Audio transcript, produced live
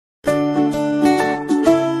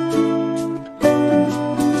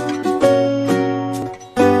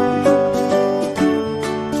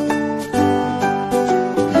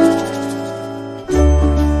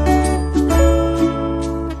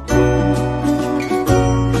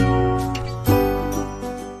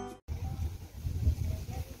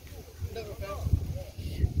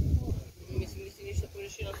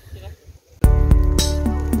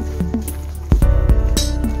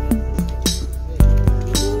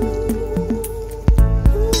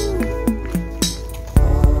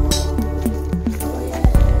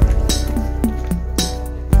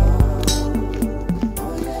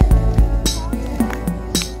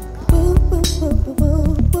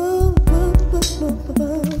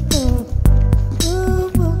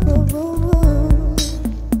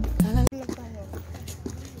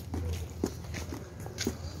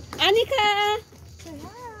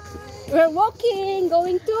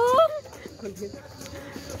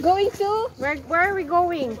Going to? Where are we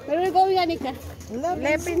going? Where are we going, Anika?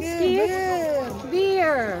 Lepenski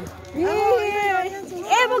Vir.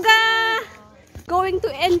 Ebuga! Going to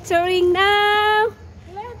entering now.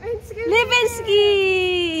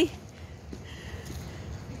 Lepenski.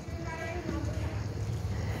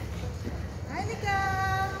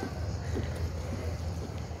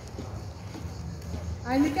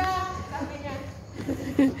 Anika.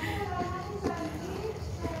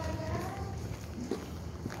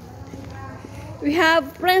 We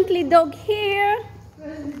have friendly dog here.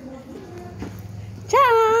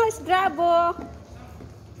 Ciao, Zdravo.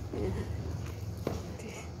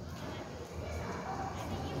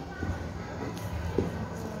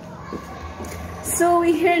 So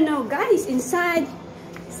we're here now, guys. Inside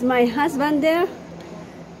is my husband there.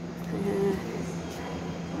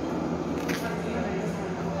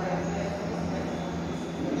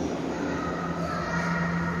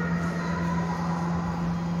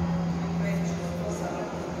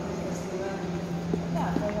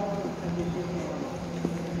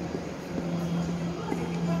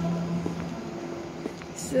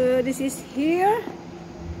 So this is here.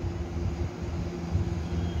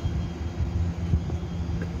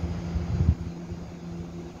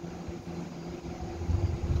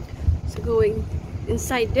 So going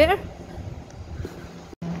inside there.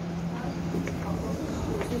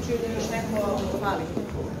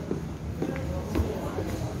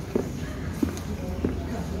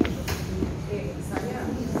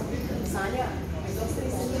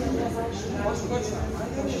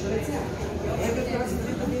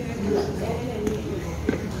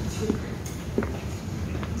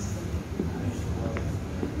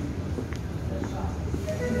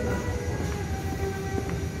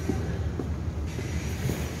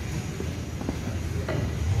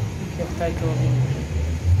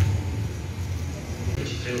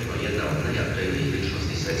 Trenutno jedna od najavljivih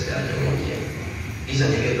ličnosti svetske arheologije. Iza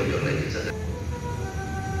njega je dr. Letica.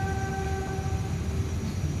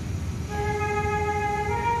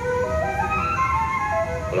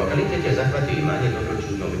 Lokalitet je zahvatio imanje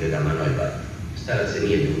dobročudnog deda Manojba. Starac se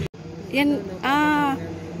nije ljutio.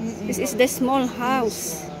 This is the small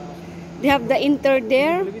house. They have the enter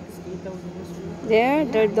there,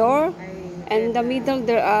 their door, and in the middle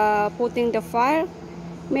they're putting the fire.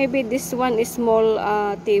 Maybe this one is small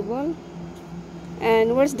table.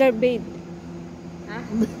 And where's their bed?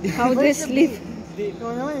 How they sleep?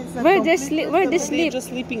 Where they sleep? Where they sleep?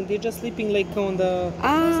 They're just sleeping like on the.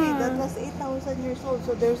 See, that was 8,000 years old,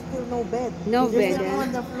 so there's still no bed. No bed. Still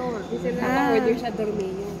on the floor.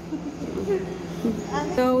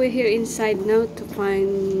 So we're here inside now to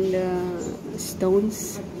find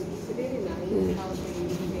stones.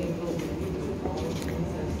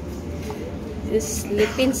 This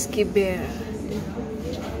Lepenski Vir,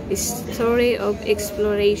 a story of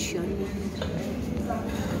exploration.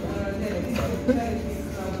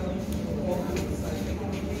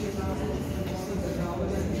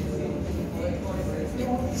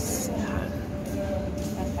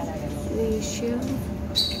 Nation.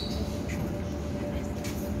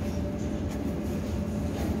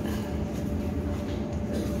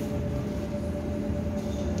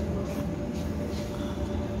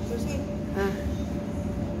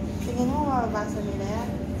 Tingin mo, mababasa nila yan.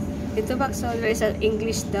 Ito ba always an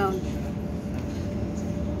English down?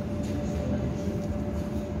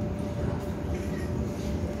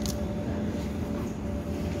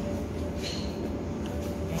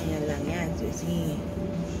 Ayan lang yan, Susie.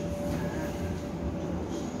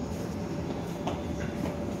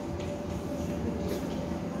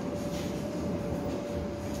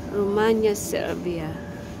 Romania, Serbia.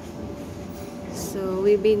 So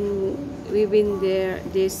we've been there,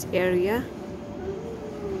 this area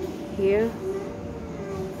here,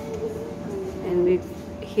 and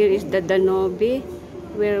here is the Danube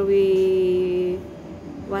where we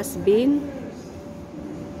was been.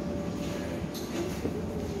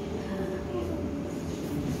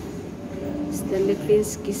 It's the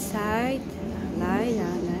Lepenski side.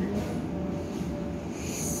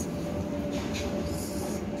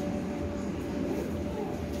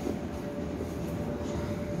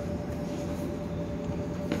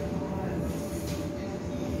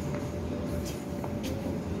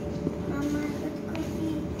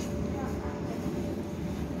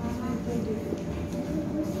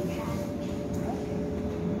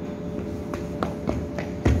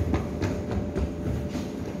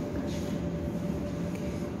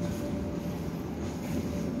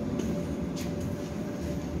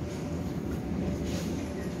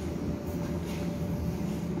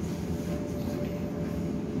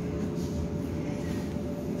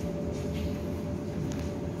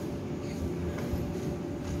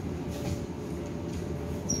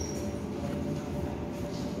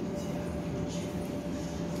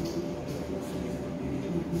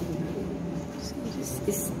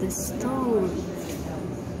 the stone.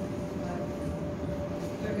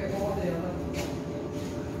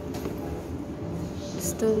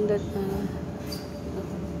 Stone that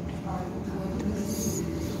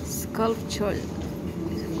sculptured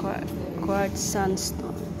quartz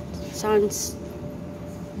sandstone. Stone.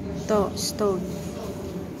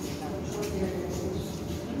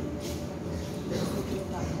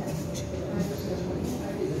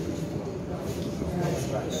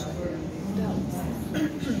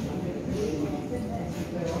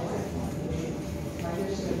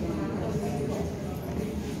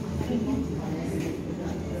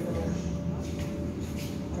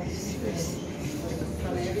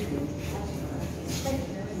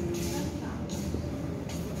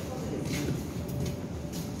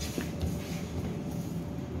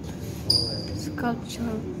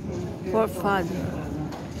 Sculpture forefather.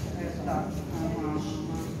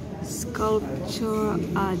 Sculpture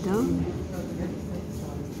Adam.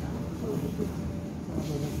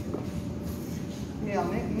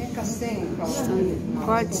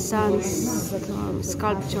 Quartz sandstone.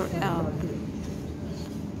 Sculpture L.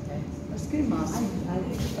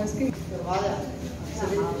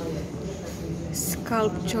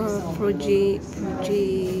 Sculpture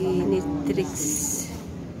progenitrix.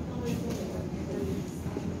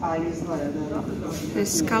 The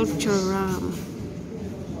sculpture ram.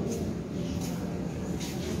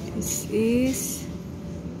 This is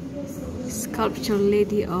sculpture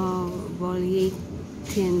Lady of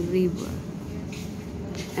Balkans River,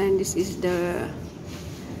 and this is the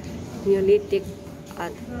Neolithic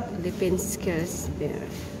at Lepenski Vir.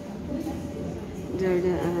 They're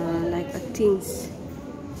like things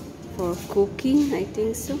for cooking, I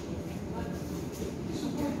think so.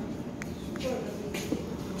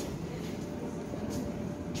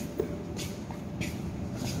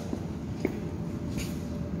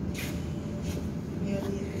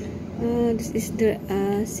 This is the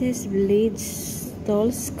says blade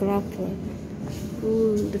stall scraper.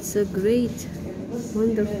 Oh, that's a great,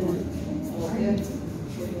 wonderful.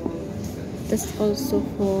 That's also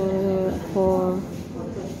for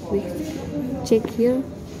we check here.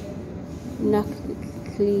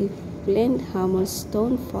 Knuckly blend, hammer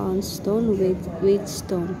stone, pound stone, weight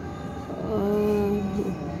stone.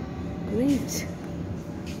 Great.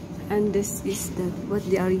 And this is what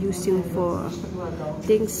they are using for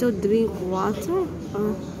things. So drink water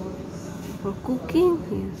for cooking.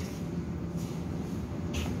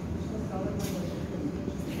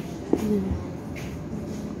 Yeah.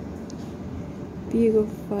 Big of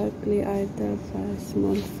fire clay, either fire,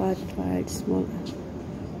 small fat fire, small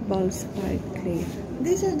balls fire clay.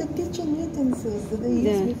 These are the kitchen utensils that they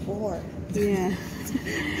used before. Yeah.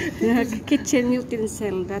 The kitchen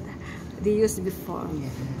utensil that they used before.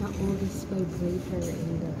 The oldest vibrator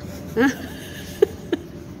in the...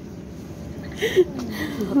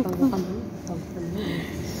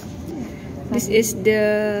 This is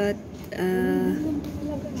the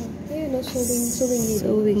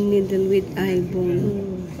sewing needle with eye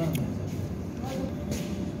bone.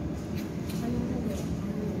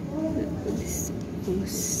 This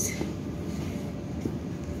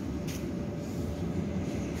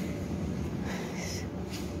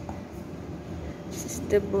is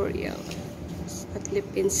the burial at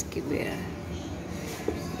Lepenski Vir.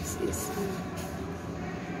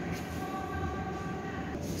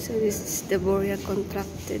 So this is the burial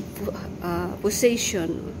contracted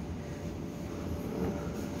possession.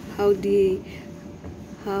 How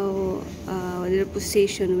their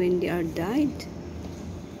possession when they are died.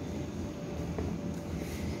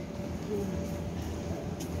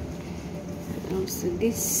 Also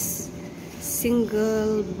this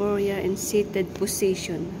single burial and seated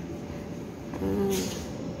possession.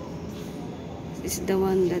 This is the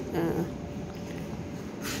one that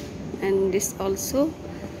and this also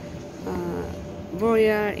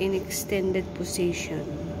burial in extended possession.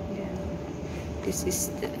 This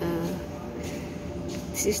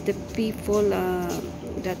is the people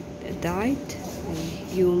that died,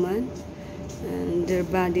 human, and their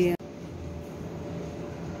body.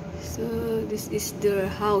 So this is their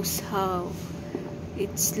house, how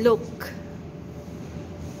it's look.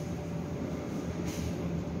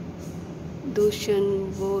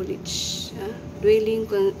 Dacian village, dwelling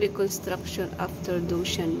reconstruction after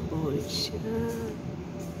Dacian village.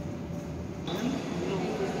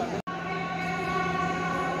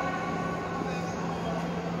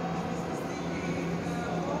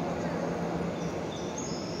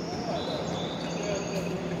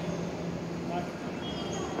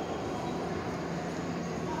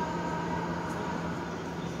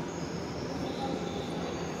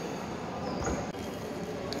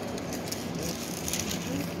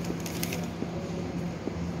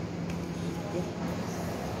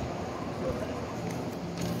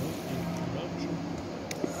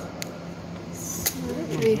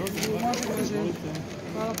 We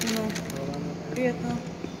Hvala puno. Prijetno.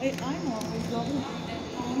 Ajmo, izgleda.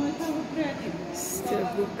 still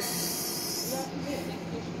books.